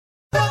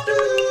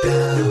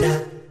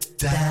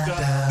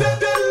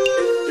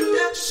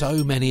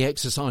So many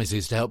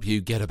exercises to help you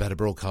get a better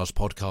broadcast,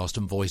 podcast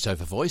and voice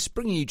over voice,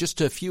 bringing you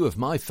just a few of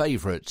my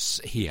favourites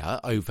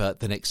here over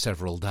the next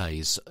several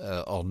days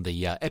on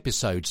the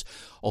episodes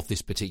of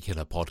this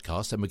particular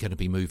podcast. And we're going to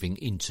be moving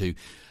into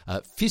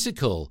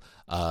physical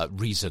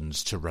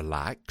reasons to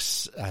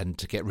relax and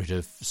to get rid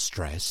of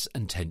stress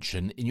and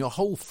tension in your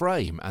whole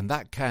frame. And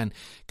that can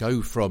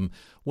go from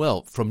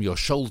your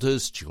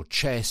shoulders to your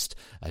chest,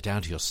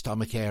 down to your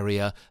stomach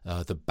area,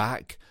 the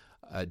back,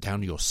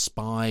 down your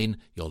spine,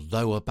 your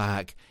lower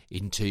back,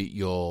 into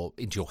your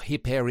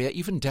hip area,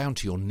 even down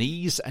to your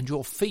knees and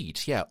your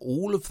feet. Yeah,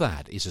 all of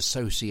that is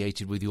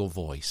associated with your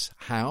voice.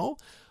 How?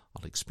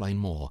 I'll explain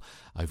more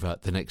over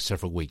the next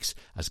several weeks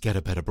as Get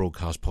a Better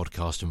Broadcast,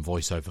 Podcast and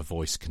Voice over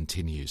Voice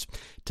continues.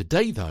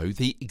 Today, though,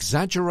 the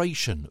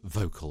exaggeration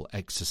vocal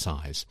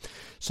exercise.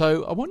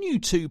 So I want you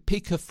to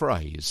pick a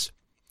phrase,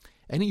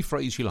 any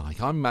phrase you like.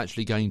 I'm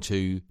actually going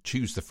to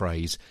choose the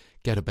phrase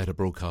Get a Better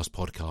Broadcast,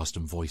 Podcast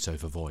and Voice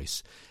over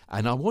Voice.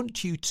 And I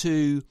want you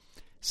to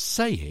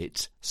say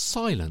it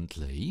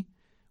silently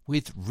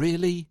with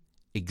really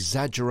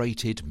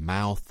exaggerated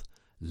mouth,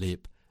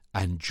 lip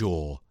and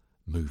jaw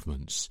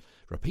movements.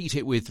 Repeat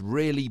it with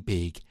really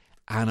big,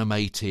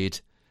 animated,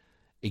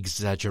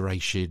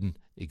 exaggerated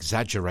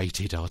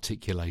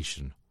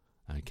articulation.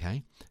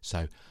 Okay?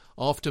 So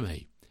after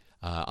me.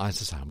 As I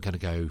say, I'm going to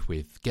go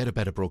with Get a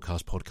Better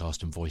Broadcast,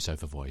 Podcast and Voice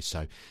over Voice.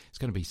 So it's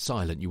going to be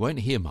silent. You won't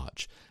hear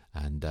much.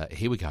 And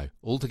here we go,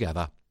 all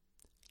together.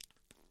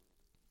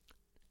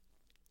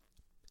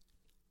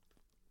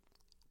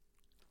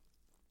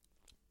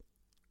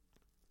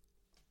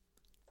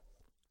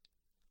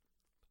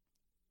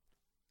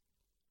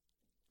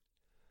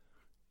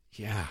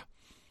 Yeah,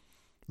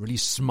 really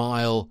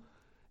smile,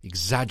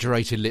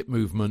 exaggerated lip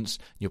movements.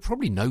 You'll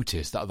probably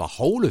notice that the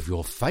whole of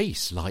your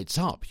face lights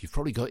up. You've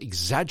probably got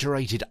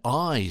exaggerated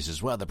eyes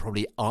as well. They're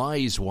probably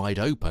eyes wide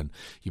open.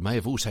 You may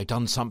have also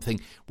done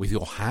something with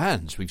your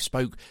hands. We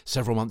spoke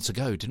several months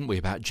ago, didn't we,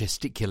 about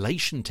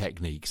gesticulation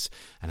techniques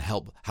and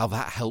how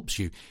that helps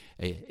you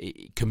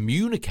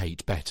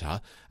communicate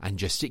better, and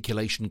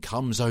gesticulation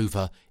comes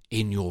over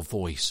in your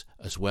voice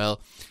as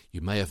well. You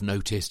may have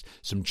noticed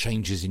some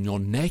changes in your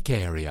neck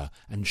area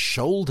and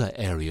shoulder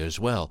area as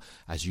well,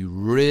 as you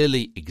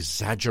really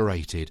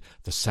exaggerated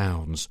the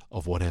sounds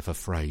of whatever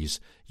phrase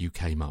you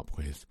came up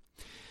with.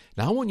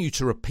 Now I want you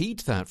to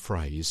repeat that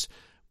phrase,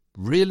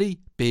 really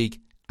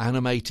big,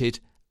 animated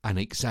and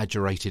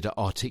exaggerated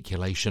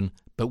articulation,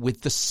 but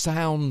with the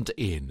sound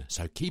in.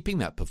 So keeping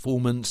that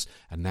performance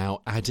and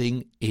now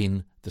adding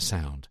in the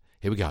sound.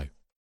 Here we go.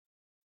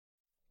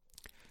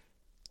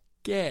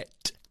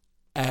 Get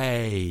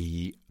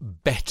a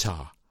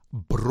better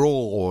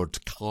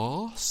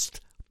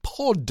broadcast,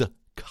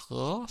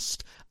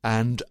 podcast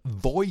and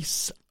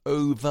voice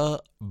over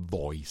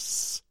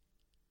voice.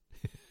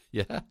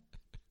 Yeah?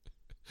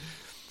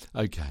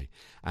 Okay.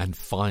 And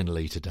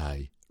finally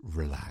today,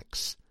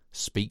 relax.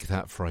 Speak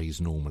that phrase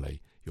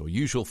normally. Your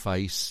usual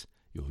face,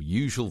 your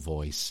usual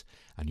voice,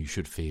 and you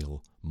should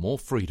feel more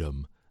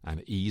freedom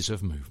and ease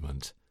of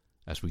movement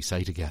as we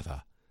say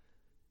together,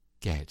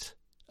 get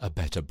a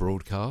better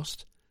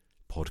broadcast,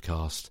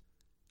 podcast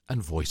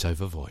and voice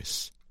over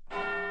voice.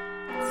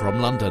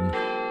 From London,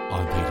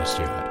 I'm Peter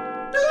Stewart.